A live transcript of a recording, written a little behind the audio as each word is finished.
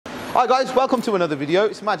Hi guys, welcome to another video.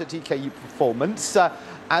 It's Matt at DKU Performance.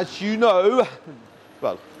 As you know,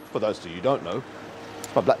 well, for those of you who don't know,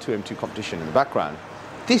 it's my Black 2M2 competition in the background.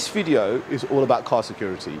 This video is all about car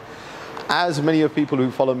security. As many of people who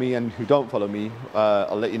follow me and who don't follow me,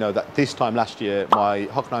 I'll let you know that this time last year, my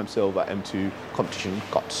Hockenheim Silver M2 competition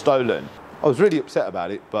got stolen. I was really upset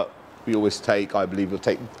about it, but we always take, I believe we'll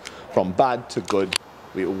take from bad to good.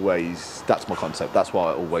 That's my concept, that's what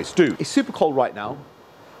I always do. It's super cold right now.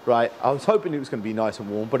 Right, I was hoping it was going to be nice and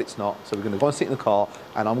warm, but it's not. So we're going to go and sit in the car,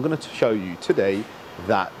 and I'm going to show you today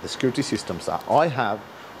that the security systems that I have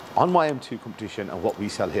on my M2 competition and what we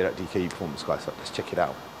sell here at DKU Performance, guys. So let's check it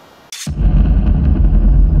out.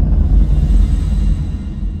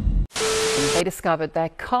 They discovered their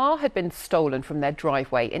car had been stolen from their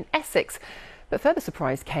driveway in Essex. But further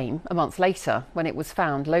surprise came a month later when it was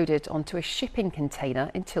found loaded onto a shipping container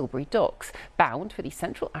in Tilbury Docks, bound for the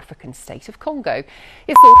Central African state of Congo.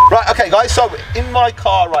 Right, okay guys, so in my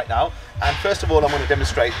car right now, and first of all I'm going to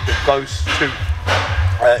demonstrate the Ghost 2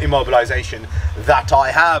 immobilisation that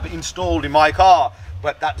I have installed in my car.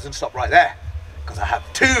 But that doesn't stop right there, because I have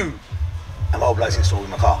two immobilisers installed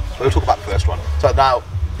in my car. So we'll talk about the first one. So now,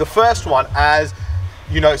 the first one, as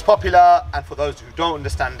you know, it's popular, and for those who don't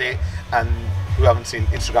understand it and who haven't seen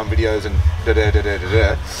Instagram videos and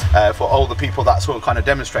for all the people that sort of kind of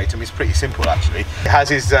demonstrate them, it's pretty simple actually. It has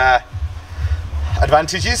its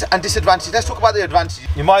advantages and disadvantages. Let's talk about the advantages.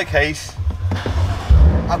 In my case,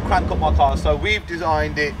 I've cranked up my car, so we've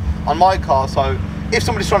designed it on my car so if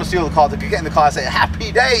somebody's trying to steal the car, they could get in the car and say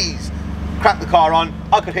happy days, crank the car on,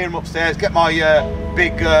 I could hear them upstairs, get my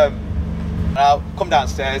big come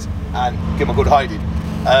downstairs and give them a good hiding.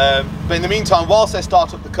 But in the meantime, whilst they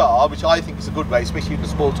start up the car, which I think is a good way, especially in a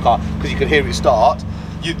sports car, because you can hear it start,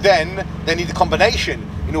 they need a combination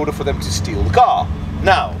in order for them to steal the car.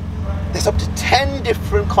 Now, there's up to 10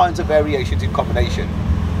 different kinds of variations in combination.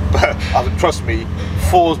 But trust me,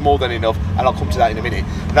 4's more than enough, and I'll come to that in a minute.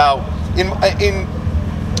 Now, in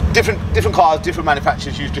different cars, different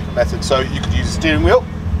manufacturers use different methods. So you could use a steering wheel,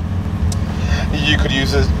 you could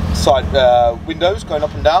use a side windows going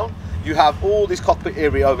up and down. You have all this cockpit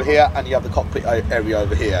area over here, and you have the cockpit area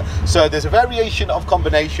over here. So there's a variation of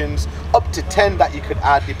combinations, up to 10 that you could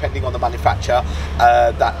add depending on the manufacturer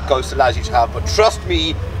that Ghost allows you to have. But trust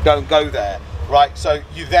me, don't go there, right? So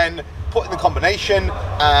you then put in the combination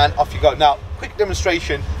and off you go. Now, quick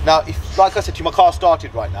demonstration. Now, if, like I said to you, my car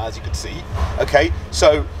started right now, as you can see, okay?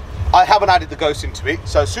 So I haven't added the Ghost into it.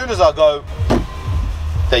 So as soon as I go,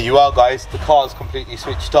 there you are, guys, the car's completely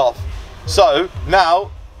switched off. So now,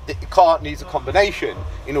 the car needs a combination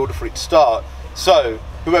in order for it to start. So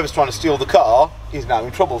whoever's trying to steal the car is now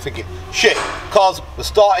in trouble, thinking, shit, cars were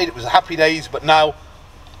started, it was a happy days, but now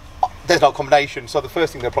there's no combination. So the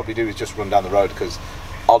first thing they'll probably do is just run down the road, because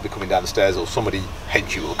I'll be coming down the stairs, or somebody,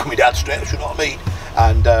 hence you, will coming down the stairs, you know what I mean,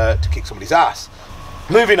 and to kick somebody's ass.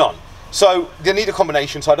 Moving on. So they need a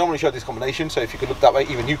combination, so I don't want to show this combination, so if you could look that way,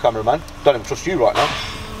 even you cameraman, don't even trust you right now.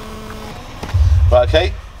 Right,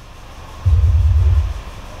 okay.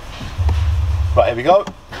 Right, here we go.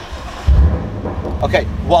 Okay,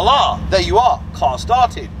 voila, there you are, car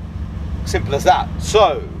started. Simple as that.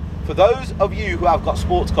 So, for those of you who have got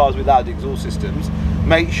sports cars without exhaust systems,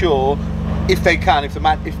 make sure, if they can, if the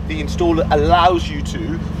installer allows you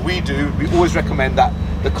to, we always recommend that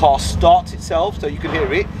the car starts itself so you can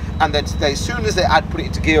hear it, and then as soon as they put it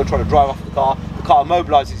into gear or try to drive off the car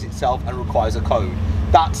mobilizes itself and requires a code.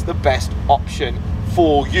 That's the best option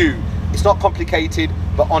for you. It's not complicated,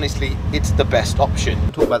 but honestly, it's the best option.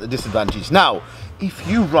 We'll talk about the disadvantages. Now, if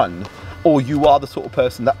you run, or you are the sort of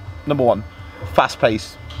person that, number one,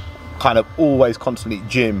 fast-paced, kind of always constantly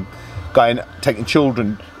gym, taking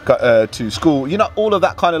children to school, you know, all of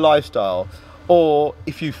that kind of lifestyle, or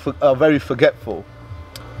if you are very forgetful,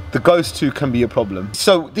 the Ghost 2 can be a problem.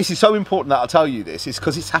 So this is so important that I'll tell you this, is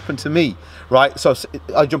because it's happened to me, right? So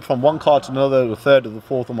I jump from one car to another, the third or the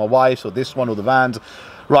fourth, or my wife's, or this one, or the van's,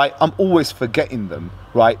 right? I'm always forgetting them,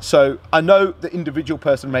 right? So I know the individual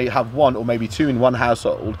person may have one or maybe two in one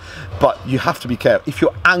household, but you have to be careful. If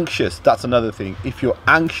you're anxious, that's another thing. If you're an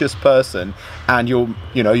anxious person and you've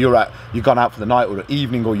gone out for the night or the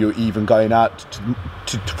evening, or you're even going out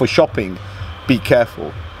for shopping, be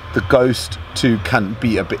careful. The Ghost 2 can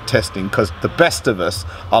be a bit testing, because the best of us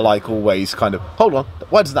are like always kind of, hold on,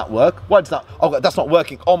 why does that work? Why does that, oh, that's not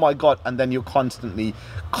working, oh my God. And then you're constantly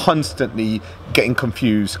getting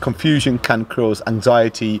confused. Confusion can cause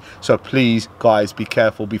anxiety. So please, guys, be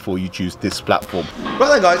careful before you choose this platform. Right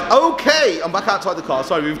then, guys, okay, I'm back outside the car.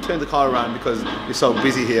 Sorry, we've turned the car around because we're so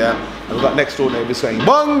busy here. And we've got next door neighbours saying,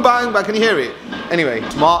 bang, bang, bang, can you hear it? Anyway,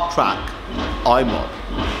 Smart Track iMob.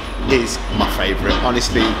 is my favourite.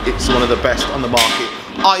 Honestly, it's one of the best on the market,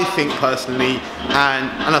 I think personally,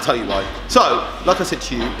 and I'll tell you why. So, like I said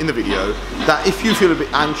to you in the video, that if you feel a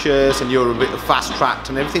bit anxious and you're a bit fast-tracked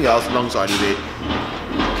and everything else alongside of it,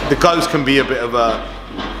 the Ghost can be a bit of a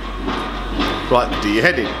right, do your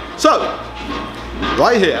head in. So,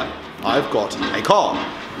 right here, I've got a card,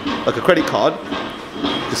 like a credit card.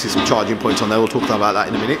 This is some charging points on there, we'll talk about that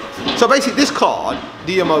in a minute. So basically this card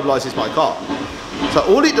deimmobilises my car. So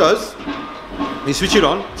all it does, you switch it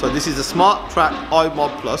on. So this is the SmartTrack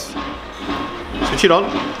iMob Plus. Switch it on.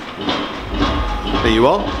 There you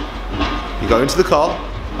are. You go into the car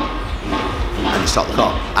and you start the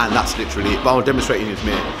car. And that's literally it. But I'll demonstrate in a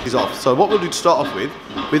minute. It's off. So what we'll do to start off with,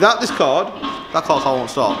 without this card, that car won't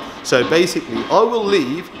start. So basically I will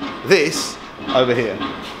leave this over here.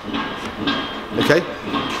 Okay?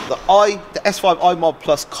 The S5 iMob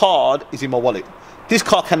Plus card is in my wallet. This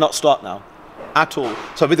car cannot start now, at all.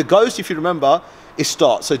 So with the Ghost, if you remember, it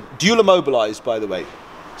starts. So dual immobilized, by the way.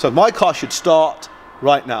 So my car should start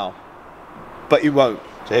right now, but it won't.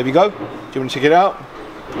 So here we go. Do you want to check it out?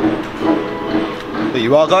 There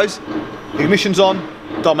you are, guys. Ignition's on,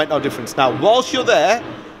 don't make no difference. Now, whilst you're there,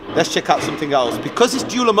 let's check out something else. Because it's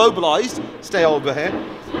dual immobilized, stay over here.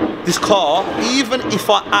 This car, even if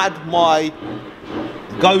I add my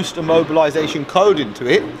Ghost immobilization code into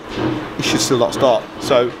it, it should still not start.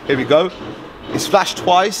 So here we go. It's flashed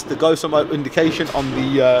twice, the Ghost indication on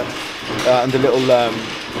the little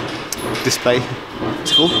display.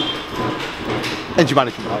 It's cool. Engine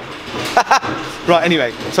management light. Right,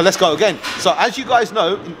 anyway, so let's go again. So as you guys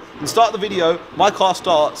know, in the start of the video, my car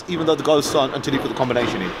starts even though the Ghost's on until you put the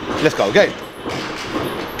combination in. Let's go again.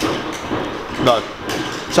 No.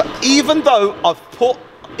 So even though I've put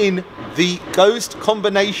in the Ghost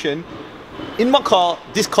combination in my car,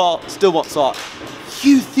 this car still won't start.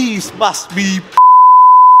 You thieves must be.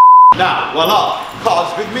 Now, voila,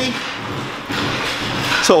 car's with me.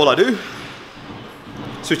 So all I do,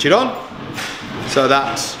 switch it on. So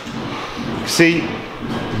that's, see,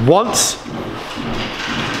 once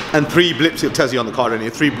and 3 blips, it tells you on the card, only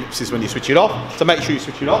 3 blips is when you switch it off. So make sure you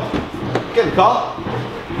switch it off. Get in the car.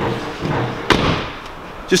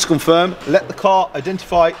 Just to confirm, let the car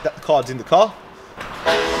identify that the card's in the car.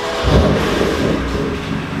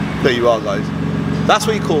 There you are, guys. That's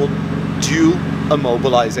what you call dual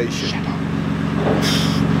immobilization.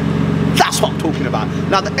 That's what I'm talking about.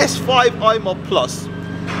 Now the S5 iMob Plus,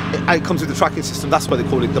 it comes with the tracking system. That's why they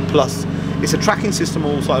call it the Plus. It's a tracking system,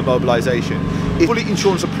 also immobilization. It's fully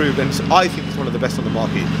insurance approved, and I think it's one of the best on the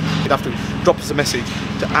market. You'd have to drop us a message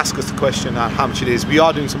to ask us the question how much it is. We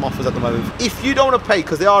are doing some offers at the moment. If you don't want to pay,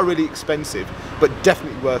 because they are really expensive, but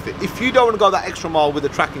definitely worth it. If you don't want to go that extra mile with the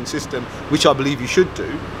tracking system, which I believe you should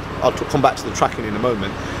do, I'll come back to the tracking in a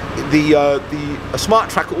moment. The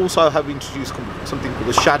SmartTrack also have introduced something called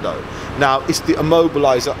the Shadow. Now it's the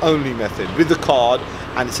immobilizer only method with the card,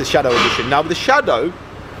 and it's a Shadow edition. Now with the Shadow,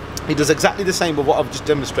 it does exactly the same with what I've just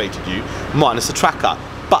demonstrated you, minus the tracker.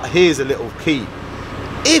 But here's a little key.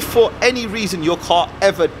 If for any reason your car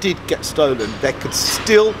ever did get stolen, they could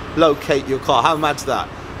still locate your car. How mad's that?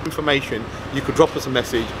 Information, you could drop us a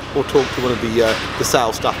message or talk to one of the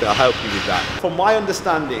sales staff that'll help you with that. From my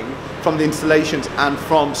understanding, from the installations and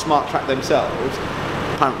from SmartTrack themselves,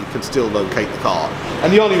 apparently you can still locate the car.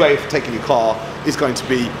 And the only way of taking your car is going to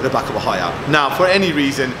be at the back of a Hiace. Now, for any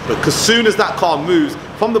reason, because as soon as that car moves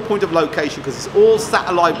from the point of location, because it's all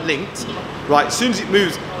satellite linked, right, as soon as it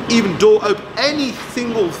moves, even door open, any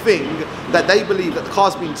single thing that they believe that the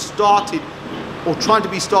car's been started or trying to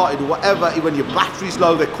be started or whatever, when your battery's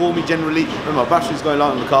low, they call me generally, when my battery's going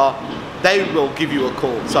low in the car, they will give you a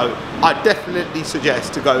call. So I definitely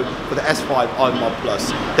suggest to go for the S5 iMob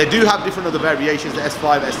Plus. They do have different other variations, the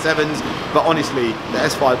S5, S7s, but honestly, the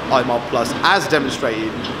S5 iMob Plus, as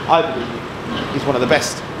demonstrated, I believe is one of the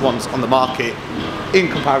best ones on the market in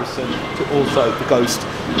comparison to also the Ghost.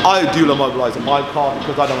 I dual immobilize on my car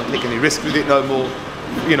because I don't want to take any risk with it no more.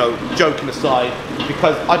 You know, joking aside,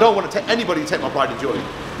 because I don't want to take anybody to take my pride and joy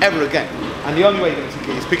ever again. And the only way you're going to take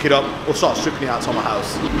it is pick it up or start stripping it outside my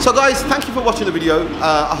house. So guys, thank you for watching the video.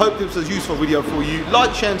 I hope this was a useful video for you.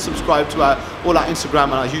 Like, share and subscribe to all our Instagram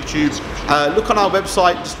and our YouTube. Look on our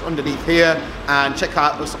website just underneath here and check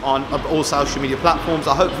out us on all social media platforms.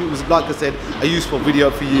 I hope it was, like I said, a useful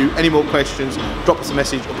video for you. Any more questions, drop us a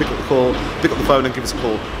message or pick up the phone and give us a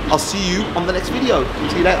call. I'll see you on the next video.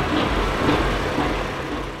 See you later.